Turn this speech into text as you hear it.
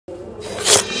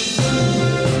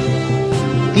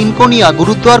তিনকোনিয়া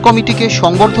গুরুদ্বার কমিটিকে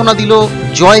সংবর্ধনা দিল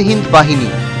জয় হিন্দ বাহিনী।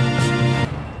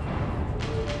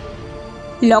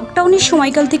 লকডাউনের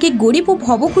সময়কাল থেকে গরিব ও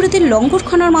ভবঘুরেদের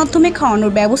লঙ্গরখানার মাধ্যমে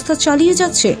খাওয়ানোর ব্যবস্থা চালিয়ে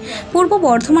যাচ্ছে পূর্ব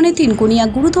বর্ধমানের তিনকোনিয়া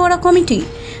গুরুদ্বারা কমিটি।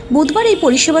 বুধবার এই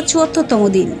পরিষেবার ৭৪তম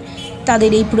দিন।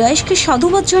 তাদের এই প্রয়াসকে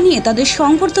সাধুবাদ জানিয়ে তাদের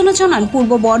সংবর্ধনা জানান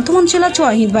পূর্ব বর্ধমান জেলা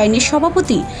জয় হিন্দ বাহিনীর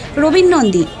সভাপতি রবীন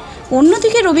নন্দী।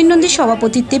 অন্যদিকে রবীন নন্দীর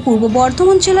সভাপতিত্বে পূর্ব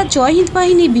বর্ধমান জেলার জয় হিন্দ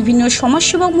বাহিনী বিভিন্ন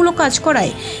সমাজসেবামূলক কাজ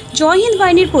করায় জয় হিন্দ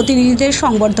বাহিনীর প্রতিনিধিদের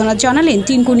সংবর্ধনা জানালেন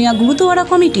তিনকোনিয়া গুরুদ্বারা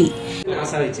কমিটি।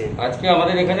 আজকে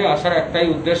আমাদের এখানে আসার একটাই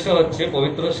উদ্দেশ্য হচ্ছে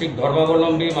পবিত্র শিখ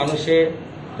ধর্মাবলম্বী মানুষের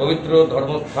পবিত্র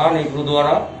ধর্মস্থান এই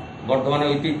গুরুদ্বারা, বর্ধমানের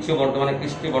ঐতিহ্য, বর্ধমানের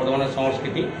কৃষ্টি, বর্ধমানের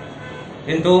সংস্কৃতি।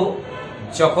 কিন্তু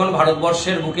যখন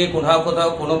ভারতবর্ষের বুকে কোথাও কোথাও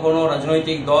কোনো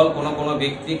রাজনৈতিক দল, কোনো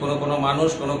ব্যক্তি, কোনো মানুষ,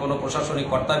 কোনো প্রশাসনিক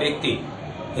কর্তা ব্যক্তি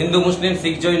হিন্দু, মুসলিম,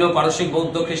 শিখ, জৈন, পারসিক,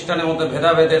 বৌদ্ধ, খ্রিস্টানের মধ্যে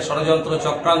ভেদাভেদের ষড়যন্ত্র,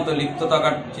 চক্রান্ত, লিপ্ত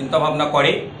থাকার চিন্তাভাবনা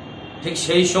করে, ঠিক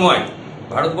সেই সময়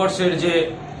ভারতবর্ষের যে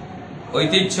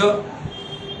ঐতিহ্য,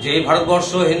 যে এই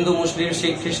ভারতবর্ষ হিন্দু, মুসলিম,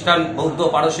 শিখ, খ্রিস্টান, বৌদ্ধ,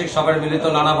 পারসিক সবার মিলিত,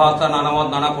 নানা ভাষা, নানা মত,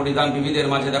 নানা পরিধান, বিবিধের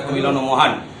মাঝে দেখো মিলন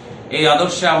মহান, এই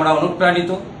আদর্শে আমরা অনুপ্রাণিত।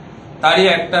 তারই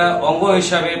একটা অঙ্গ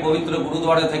হিসাবে পবিত্র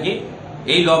গুরুদ্বারা থেকে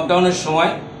এই লকডাউনের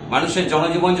সময় মানুষের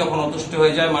জনজীবন যখন অতুষ্ট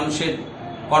হয়ে যায়, মানুষের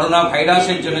করোনা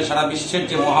ভাইরাসের জন্য সারা বিশ্বের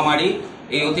যে মহামারী,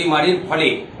 এই অতিমারির ফলে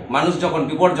মানুষ যখন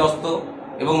বিপর্যস্ত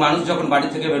এবং মানুষ যখন বাড়ি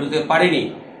থেকে বেরোতে পারেনি,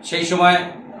 সেই সময়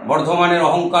বর্ধমানের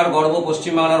অহংকার, গর্ব,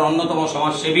 পশ্চিমবাংলার অন্যতম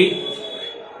সমাজসেবী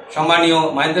সম্মানীয়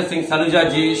মহেন্দ্র সিং সালুজা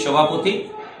জি সভাপতি,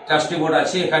 ট্রাস্টি বোর্ড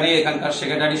আছে এখানে, এখানকার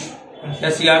সেক্রেটারি,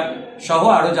 ক্যাশিয়ার সহ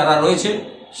আরও যারা রয়েছে,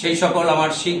 সেই সকল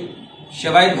আমার শিখ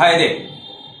সেবায়ত ভাইদের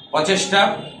প্রচেষ্টা,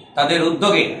 তাদের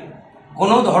উদ্যোগে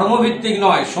কোনো ধর্মভিত্তিক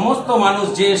নয়, সমস্ত মানুষ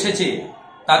যে এসেছে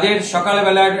তাদের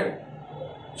সকালবেলার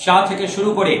চা থেকে শুরু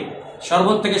করে,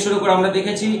 শরবত থেকে শুরু করে আমরা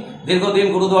দেখেছি দীর্ঘদিন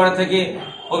গুরুদ্বারা থেকে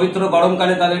পবিত্র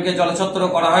গরমকালে তাদেরকে জলছত্র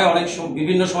করা হয়, অনেক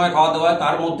বিভিন্ন সময় খাওয়া দাওয়া,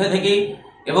 তার মধ্যে থেকেই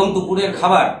এবং দুপুরের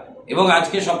খাবার, এবং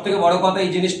আজকে সবথেকে বড় কথা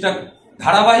এই জিনিসটা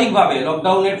ধারাবাহিকভাবে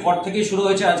লকডাউনের পর থেকেই শুরু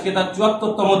হয়েছে, আজকে তার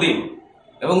 ৭৪তম দিন।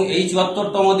 এবং এই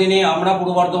 ৭৪তম দিনে আমরা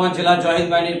পূর্ব বর্ধমান জেলার জয়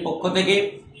হিন্দ বাহিনীর পক্ষ থেকে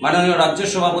মাননীয় রাজ্য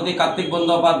সভাপতি কার্তিক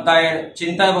বন্দ্যোপাধ্যায়ের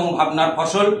চিন্তা এবং ভাবনার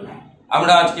ফসল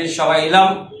আমরা আজকে সবাই এলাম,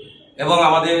 এবং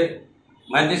আমাদের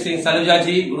মহেন্দ্র সিং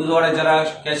সালুজাজি গুরুদ্বারায় যারা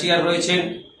ক্যাশিয়ার রয়েছেন,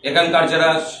 এখানকার যারা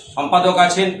সম্পাদক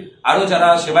আছেন, আরও যারা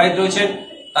সেবায়ত রয়েছেন,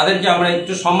 তাদেরকে আমরা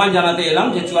একটু সম্মান জানাতে এলাম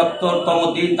যে ৭৪তম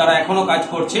দিন তারা এখনো কাজ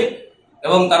করছে,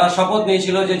 এবং তারা শপথ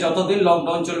নিয়েছিল যে যতদিন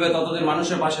লকডাউন চলবে ততদিন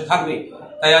মানুষের পাশে থাকবে।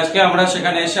 তাই আজকে আমরা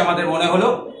সেখানে এসে আমাদের মনে হলো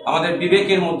আমাদের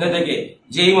বিবেকের মধ্যে থেকে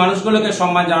যে এই মানুষগুলোকে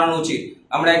সম্মান জানানো উচিত।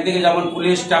 আমরা একদিকে যেমন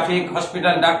police, traffic,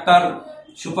 hospital, doctor,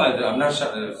 super, আপনার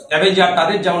স্ক্যাভেঞ্জার,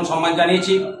 তাদের যেমন সম্মান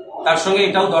জানিয়েছি, তার সঙ্গে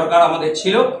এটাও দরকার আমাদের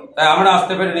ছিল। তাই আমরা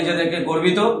আসতে পেরে নিজেদেরকে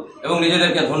গর্বিত এবং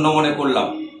নিজেদেরকে ধন্য মনে করলাম,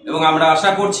 এবং আমরা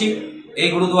আশা করছি এই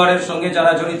গুরুদ্বারের সঙ্গে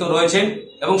যারা জড়িত রয়েছেন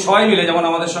এবং সবাই মিলে, যেমন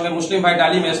আমাদের সঙ্গে মুসলিম ভাই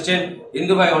ডালিম এসছেন,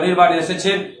 হিন্দু ভাই অনির্বাণ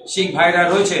এসেছেন, শিখ ভাইরা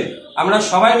রয়েছেন, আমরা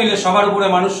সবাই মিলে সবার উপরে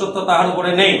মানুষ সত্য তাহার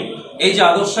উপরে নেই, এই যে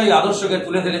আদর্শ, এই আদর্শকে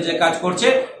তুলে ধরে যে কাজ করছে,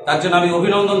 তার জন্য আমি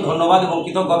অভিনন্দন, ধন্যবাদ এবং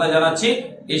কৃতজ্ঞতা জানাচ্ছি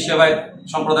এই সেবায়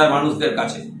সম্প্রদায়ের মানুষদের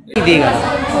কাছে।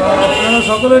 আপনারা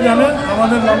সকলে জানেন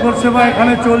আমাদের লঙ্গর সেবা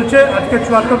এখানে চলছে, আজকে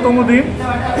 ৭৪তম দিন,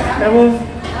 এবং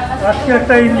আজকে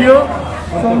একটা এনজিও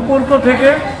সম্পর্ক থেকে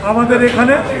আমাদের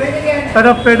এখানে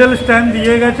একটা পেডেল স্ট্যান্ড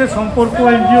দিয়ে গেছে, সম্পর্ক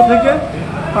এনজিও থেকে।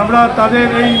 আমরা তাদের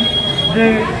এই যে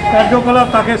কার্যকলাপ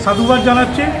তাকে সাধুবাদ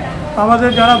জানাচ্ছি।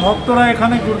 আমাদের যারা ভক্তরা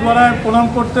এখানে গুরুদ্বারায় প্রণাম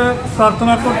করতে,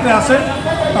 প্রার্থনা করতে আসে,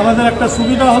 আমাদের একটা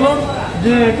সুবিধা হলো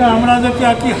যে এটা আমাদেরকে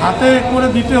আর কি হাতে করে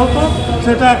দিতে হতো,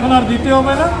 সেটা এখন আর দিতে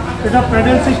হবে না। এটা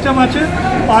প্যাডেল সিস্টেম আছে,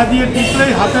 পা দিয়ে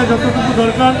টিপলেই হাতে যতটুকু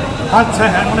দরকার হাত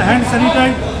মানে হ্যান্ড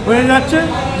স্যানিটাইজ হয়ে যাচ্ছে,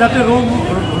 যাতে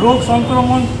রোগ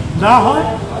সংক্রমণ না হয়।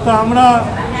 তা আমরা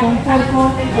সম্পর্ক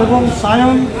এবং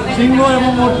সায়ন সিংহ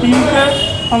এবং ওর টিমকে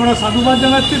আমরা সাধুবাদ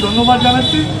জানাচ্ছি, ধন্যবাদ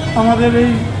জানাচ্ছি আমাদের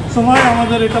এই সময়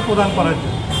আমাদের এটা প্রদান করার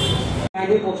জন্য।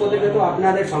 বাহিনীর পক্ষ থেকে তো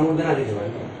আপনাদের সম্বর্ধনা দিতে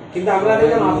পারেন, কিন্তু আমরা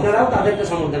দেখলাম আপনারাও তাদেরকে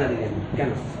সম্বর্ধনা দিলেন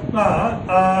কেন? না,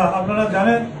 আপনারা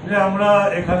জানেন যে আমরা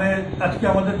এখানে আজকে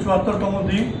আমাদের ৭৪তম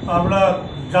দিন, আমরা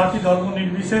জাতি ধর্ম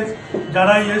নির্বিশেষ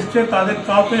যারাই এসছে তাদের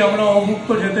কাউকে আমরা অভুক্ত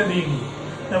যেতে দিইনি,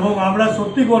 এবং আমরা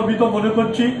সত্যি গর্বিত মনে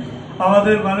করছি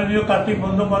আমাদের মাননীয় কার্তিক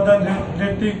বন্দ্যোপাধ্যায়ের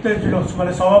নেতৃত্বে,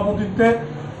 মানে সভাপতিত্বে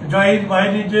জয় হিন্দ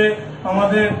বাহিনী, যে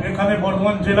আমাদের এখানে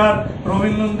বর্ধমান জেলার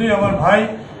রবীন নন্দী আমার ভাই,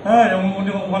 হ্যাঁ, এবং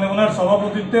মানে ওনার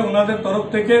সভাপতিত্বে ওনাদের তরফ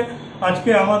থেকে আজকে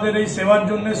আমাদের এই সেবার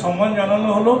জন্য সম্মান জানানো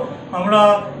হলো। আমরা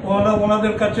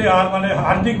ওনাদের কাছে মানে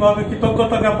হার্দিকভাবে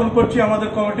কৃতজ্ঞতা জ্ঞাপন করছি আমাদের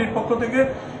কমিটির পক্ষ থেকে।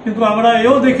 কিন্তু আমরা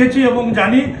এও দেখেছি এবং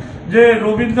জানি যে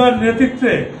রবীন্দ্রনাথ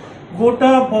নেতৃত্বে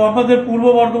গোটা আমাদের পূর্ব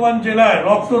বর্ধমান জেলায়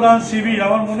রক্তদান শিবির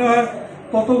আমার মনে হয়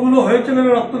কতগুলো হয়েছিল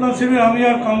রক্তদান শিবির আমি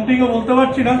আর কাউন্টিংও বলতে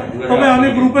পারছি না, তবে আমি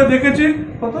গ্রুপে দেখেছি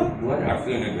কত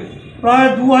প্রায়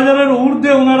 2000-এর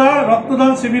ঊর্ধ্বে ওনারা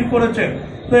রক্তদান শিবির করেছেন।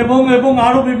 তো এবং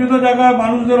আরও বিভিন্ন জায়গায়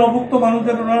মানুষদের অভুক্ত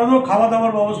মানুষদের ওনারাও খাওয়া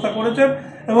দাওয়ার ব্যবস্থা করেছেন।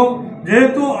 এবং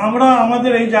যেহেতু আমরা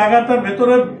আমাদের এই জায়গাটার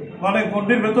ভেতরে মানে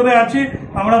গন্ডির ভেতরে আছি,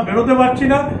 আমরা বেরোতে পারছি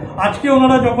না, আজকে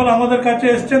ওনারা যখন আমাদের কাছে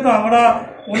এসছে তো আমরা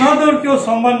ওনাদেরকেও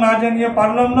সম্মান না জানিয়ে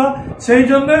পারলাম না। সেই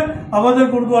জন্যে আমাদের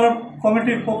গুরুদুয়ারা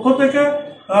কমিটির পক্ষ থেকে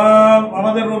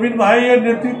আমাদের রবীন ভাইয়ের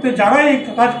নেতৃত্বে যারাই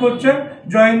কাজ করছেন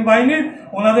জয়েন বাহিনীর,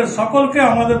 ওনাদের সকলকে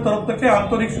আমাদের তরফ থেকে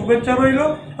আন্তরিক শুভেচ্ছা রইল।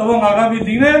 এবং আগামী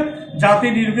দিনে জাতি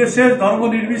নির্বিশেষ ধর্ম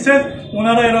নির্বিশেষ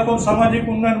ওনারা এরকম সামাজিক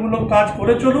উন্নয়নমূলক কাজ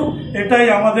করে চলুক, এটাই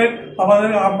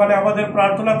আমাদের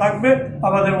প্রার্থনা থাকবে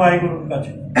আমাদের ওয়াহিগুরুর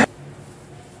কাছে।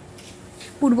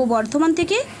 পূর্ব বর্ধমান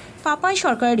থেকে পাপাই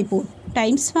সরকারের রিপোর্ট,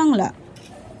 টাইমস বাংলা।